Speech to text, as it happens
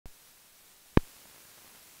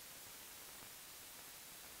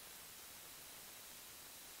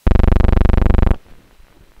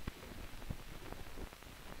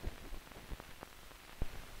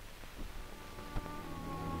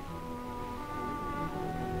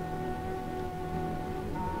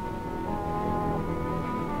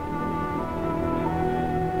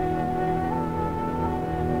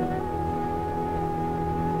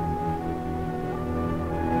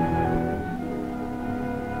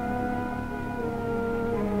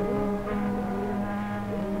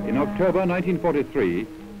In October 1943,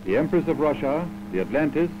 the Empress of Russia, the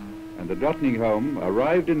Atlantis, and the Roehampton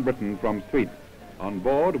arrived in Britain from Sweden. On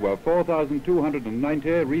board were 4,290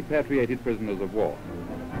 repatriated prisoners of war.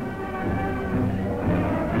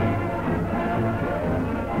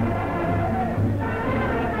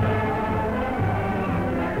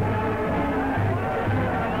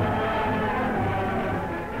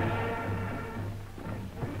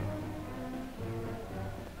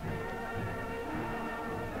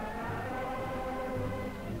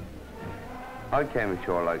 I came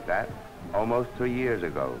ashore like that almost 3 years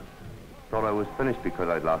ago. Thought I was finished because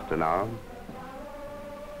I'd lost an arm.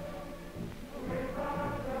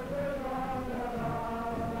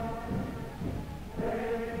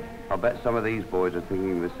 I'll bet some of these boys are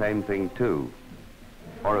thinking the same thing too.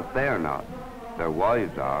 Or if they're not, their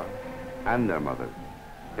wives are, and their mothers.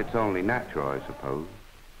 It's only natural, I suppose.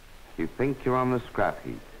 You think you're on the scrap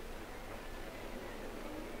heap.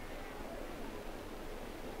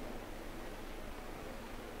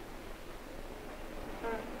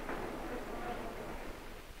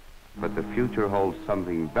 But the future holds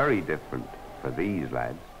something very different for these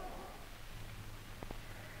lads.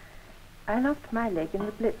 I lost my leg in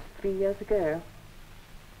the Blitz 3 years ago,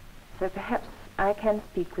 so perhaps I can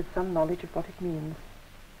speak with some knowledge of what it means.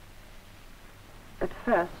 At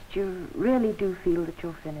first, you really do feel that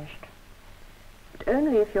you're finished, but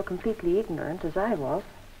only if you're completely ignorant, as I was,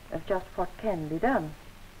 of just what can be done.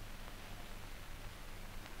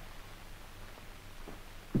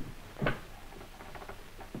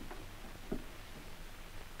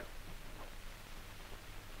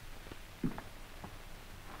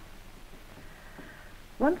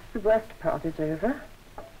 Once the worst part is over,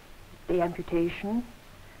 the amputation,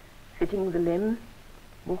 fitting the limb,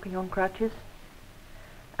 walking on crutches,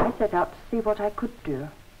 I set out to see what I could do.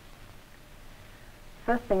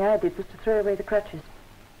 First thing I did was to throw away the crutches.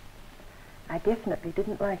 I definitely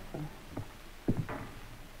didn't like them.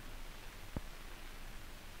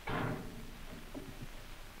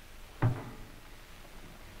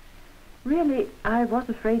 Really, I was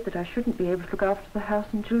afraid that I shouldn't be able to look after the house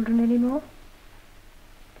and children anymore.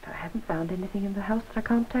 But I haven't found anything in the house that I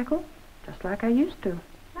can't tackle, just like I used to.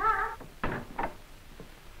 Mom!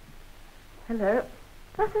 Hello.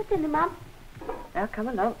 What's for dinner, Mum? Now come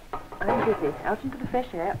along. I'm busy. Out into the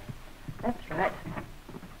fresh air. That's right.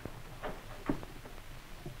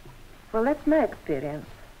 Well, that's my experience.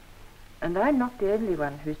 And I'm not the only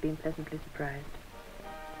one who's been pleasantly surprised.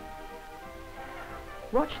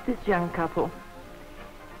 Watch this young couple.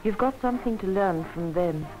 You've got something to learn from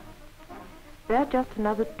them. They're just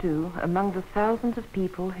another two among the thousands of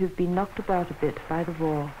people who've been knocked about a bit by the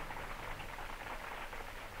war.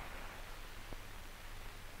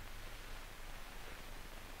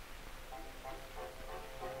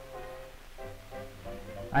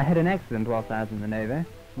 I had an accident whilst I was in the Navy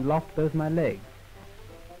and lost both my legs.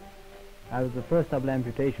 I was the first double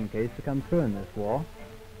amputation case to come through in this war.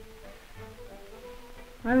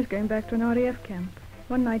 I was going back to an RAF camp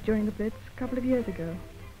one night during the Blitz a couple of years ago.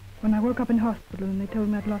 When I woke up in hospital and they told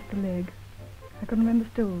me I'd lost a leg, I could remember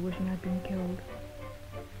still wishing I'd been killed.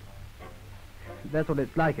 That's what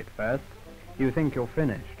it's like at first. You think you're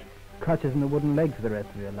finished. Crutches and a wooden leg for the rest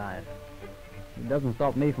of your life. It doesn't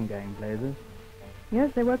stop me from going places.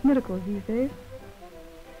 Yes, they work miracles these days.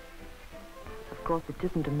 Of course, it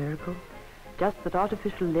isn't a miracle. Just that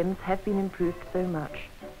artificial limbs have been improved so much.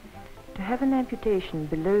 To have an amputation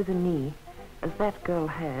below the knee, as that girl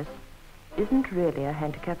has, isn't really a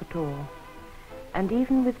handicap at all. And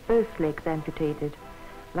even with both legs amputated,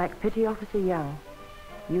 like Petty Officer Young,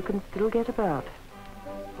 you can still get about.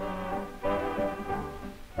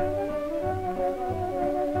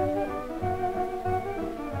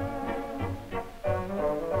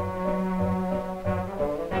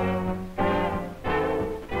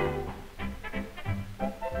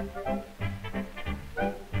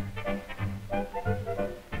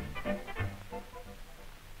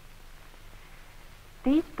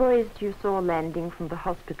 These boys you saw landing from the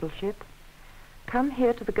hospital ship come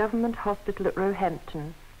here to the government hospital at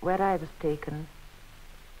Roehampton, where I was taken.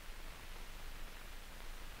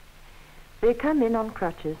 They come in on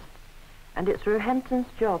crutches, and it's Roehampton's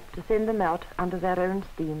job to send them out under their own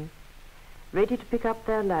steam, ready to pick up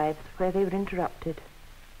their lives where they were interrupted.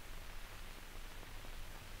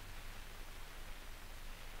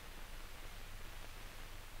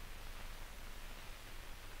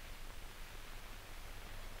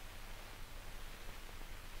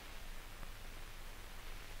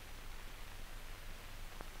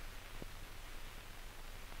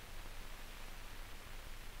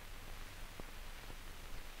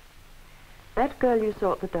 That girl you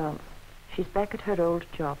saw at the dance, she's back at her old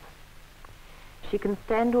job. She can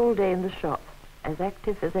stand all day in the shop, as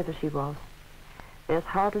active as ever she was. There's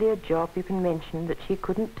hardly a job you can mention that she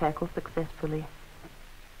couldn't tackle successfully.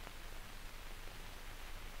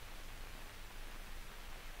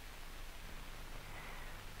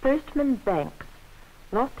 Postman Banks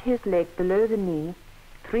lost his leg below the knee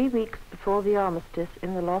 3 weeks before the armistice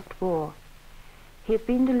in the last war. He has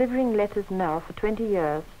been delivering letters now for 20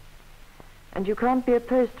 years, and you can't be a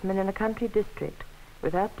postman in a country district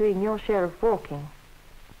without doing your share of walking.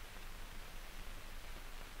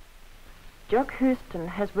 Jock Houston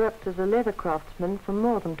has worked as a leather craftsman for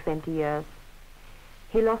more than 20 years.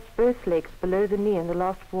 He lost both legs below the knee in the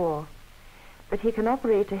last war, but he can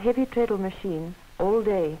operate a heavy treadle machine all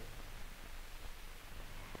day.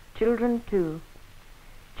 Children too.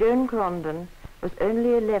 Joan Crondon was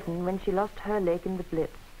only 11 when she lost her leg in the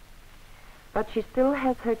Blitz, but she still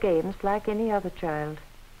has her games like any other child.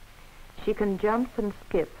 She can jump and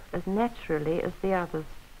skip as naturally as the others,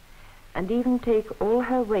 and even take all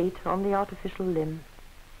her weight on the artificial limb.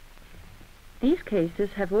 These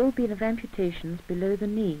cases have all been of amputations below the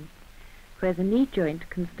knee, where the knee joint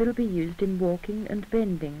can still be used in walking and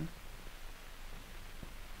bending.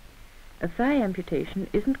 A thigh amputation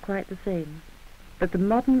isn't quite the same, but the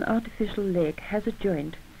modern artificial leg has a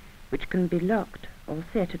joint which can be locked or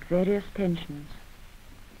set at various tensions.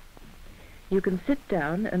 You can sit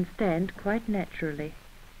down and stand quite naturally,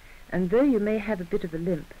 and though you may have a bit of a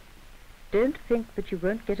limp, don't think that you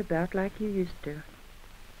won't get about like you used to.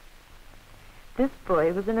 This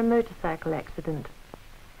boy was in a motorcycle accident.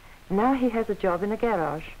 Now he has a job in a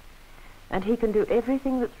garage, and he can do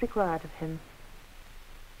everything that's required of him.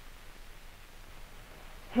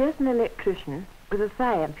 Here's an electrician with a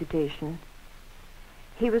thigh amputation.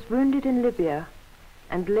 He was wounded in Libya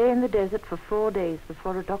and lay in the desert for 4 days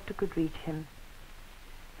before a doctor could reach him.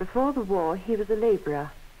 Before the war, he was a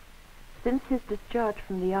labourer. Since his discharge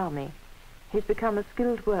from the army, he's become a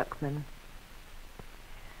skilled workman.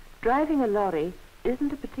 Driving a lorry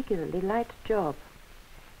isn't a particularly light job.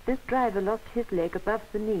 This driver lost his leg above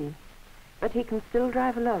the knee, but he can still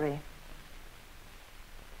drive a lorry.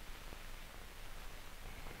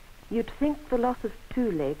 You'd think the loss of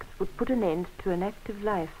 2 legs would put an end to an active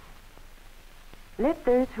life. Let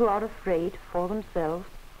those who are afraid for themselves,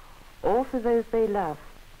 or for those they love,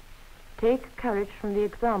 take courage from the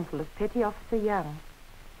example of Petty Officer Young,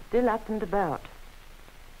 still up and about.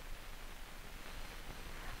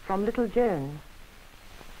 From little Jones.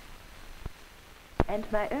 And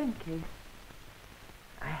my own case.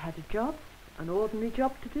 I had a job, an ordinary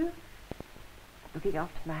job to do, looking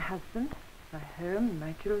after my husband, my home and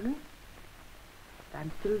my children.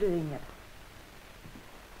 I'm still doing it.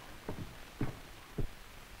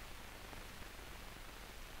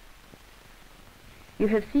 You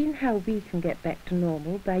have seen how we can get back to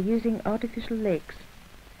normal by using artificial legs.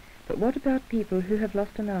 But what about people who have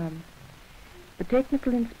lost an arm? The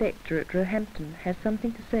technical inspector at Roehampton has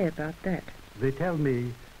something to say about that. They tell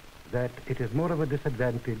me that it is more of a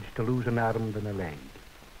disadvantage to lose an arm than a leg.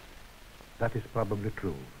 That is probably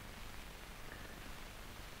true.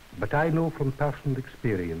 But I know from personal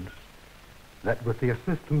experience that with the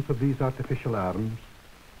assistance of these artificial arms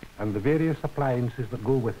and the various appliances that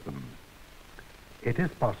go with them, it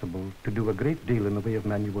is possible to do a great deal in the way of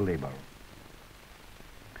manual labor.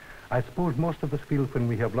 I suppose most of us feel when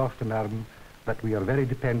we have lost an arm that we are very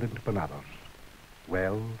dependent upon others.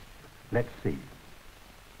 Well, let's see.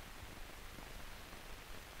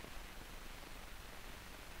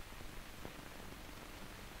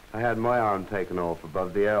 I had my arm taken off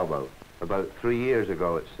above the elbow about 3 years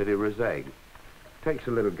ago at City Reseg. Takes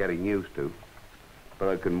a little getting used to, but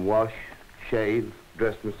I can wash, shave,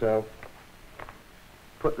 dress myself.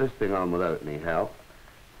 Put this thing on without any help.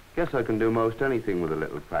 Guess I can do most anything with a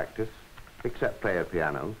little practice, except play a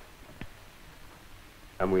piano.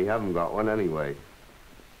 And we haven't got one anyway.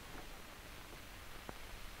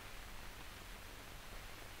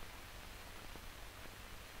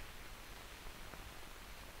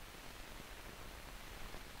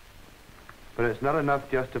 But it's not enough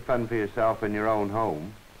just to fend for yourself in your own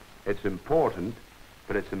home. It's important,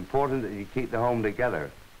 but it's important that you keep the home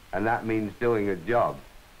together, and that means doing a job.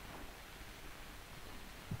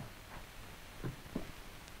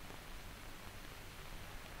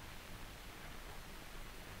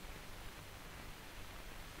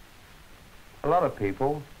 A lot of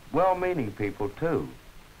people, well-meaning people too,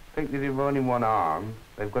 think that if you've only one arm,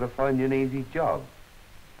 they've got to find you an easy job.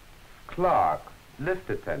 Clerk, lift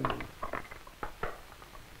attendant.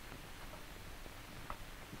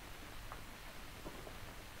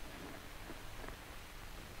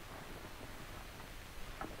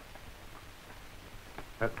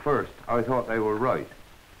 At first, I thought they were right.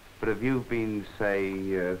 But if you've been,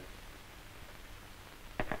 say,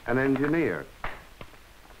 an engineer,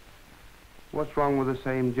 what's wrong with the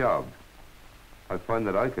same job? I find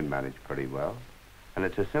that I can manage pretty well. And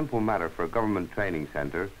it's a simple matter for a government training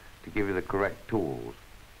center to give you the correct tools.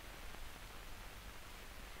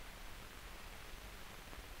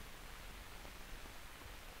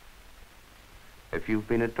 If you've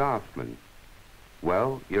been a draftsman,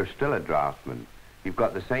 well, you're still a draftsman. You've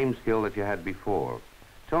got the same skill that you had before.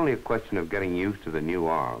 It's only a question of getting used to the new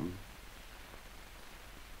arm.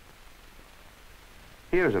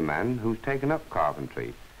 Here's a man who's taken up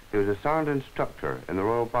carpentry. He was a sergeant instructor in the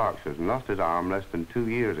Royal Berkshires and lost his arm less than 2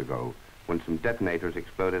 years ago when some detonators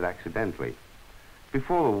exploded accidentally.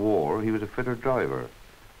 Before the war, he was a fitter driver.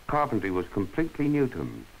 Carpentry was completely new to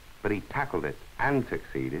him, but he tackled it and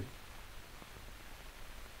succeeded.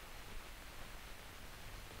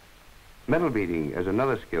 Metal beating is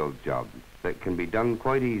another skilled job that can be done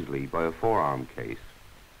quite easily by a forearm case,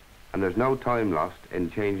 and there's no time lost in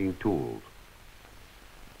changing tools.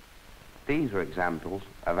 These are examples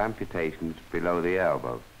of amputations below the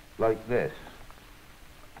elbow, like this.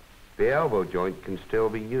 The elbow joint can still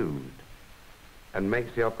be used and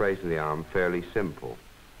makes the operation of the arm fairly simple.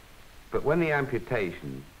 But when the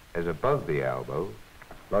amputation is above the elbow,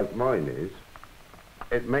 like mine is,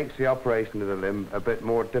 it makes the operation of the limb a bit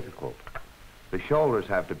more difficult. The shoulders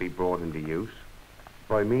have to be brought into use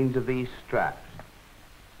by means of these straps.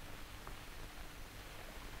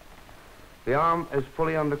 The arm is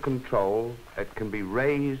fully under control. It can be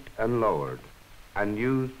raised and lowered and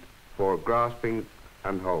used for grasping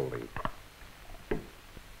and holding.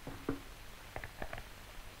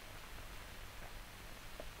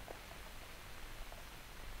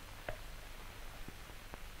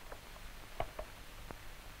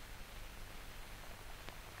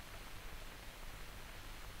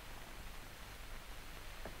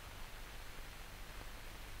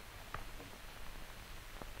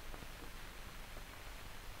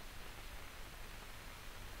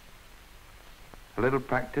 A little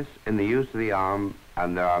practice in the use of the arm,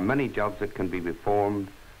 and there are many jobs that can be performed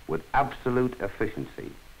with absolute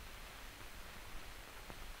efficiency.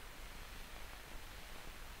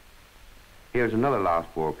 Here's another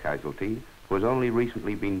last war casualty who has only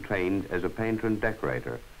recently been trained as a painter and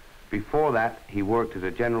decorator. Before that, he worked as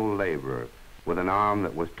a general laborer with an arm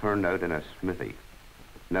that was turned out in a smithy.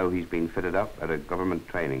 Now he's been fitted up at a government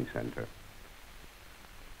training center.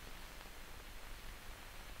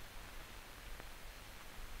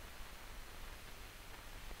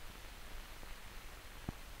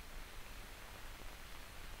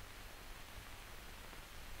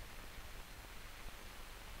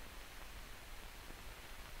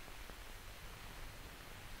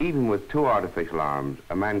 Even with 2 artificial arms,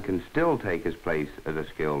 a man can still take his place as a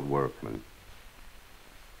skilled workman.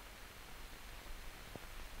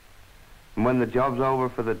 And when the job's over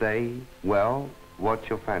for the day, well, what's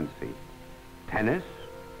your fancy? Tennis?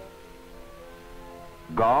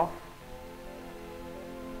 Golf?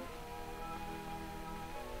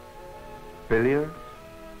 Billiards?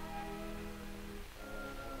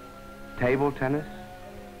 Table tennis?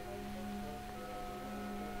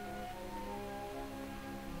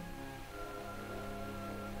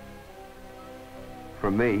 For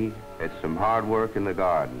me, it's some hard work in the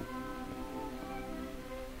garden.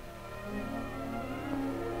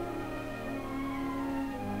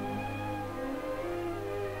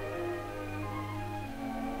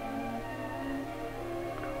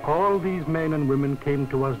 All these men and women came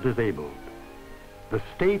to us disabled. The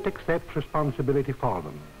state accepts responsibility for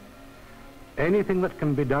them. Anything that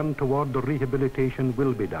can be done toward the rehabilitation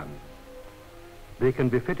will be done. They can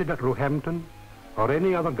be fitted at Roehampton or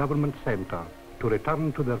any other government center to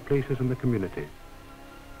return to their places in the community.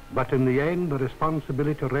 But in the end, the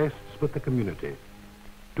responsibility rests with the community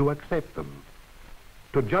to accept them,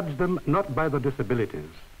 to judge them not by their disabilities,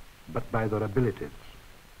 but by their abilities.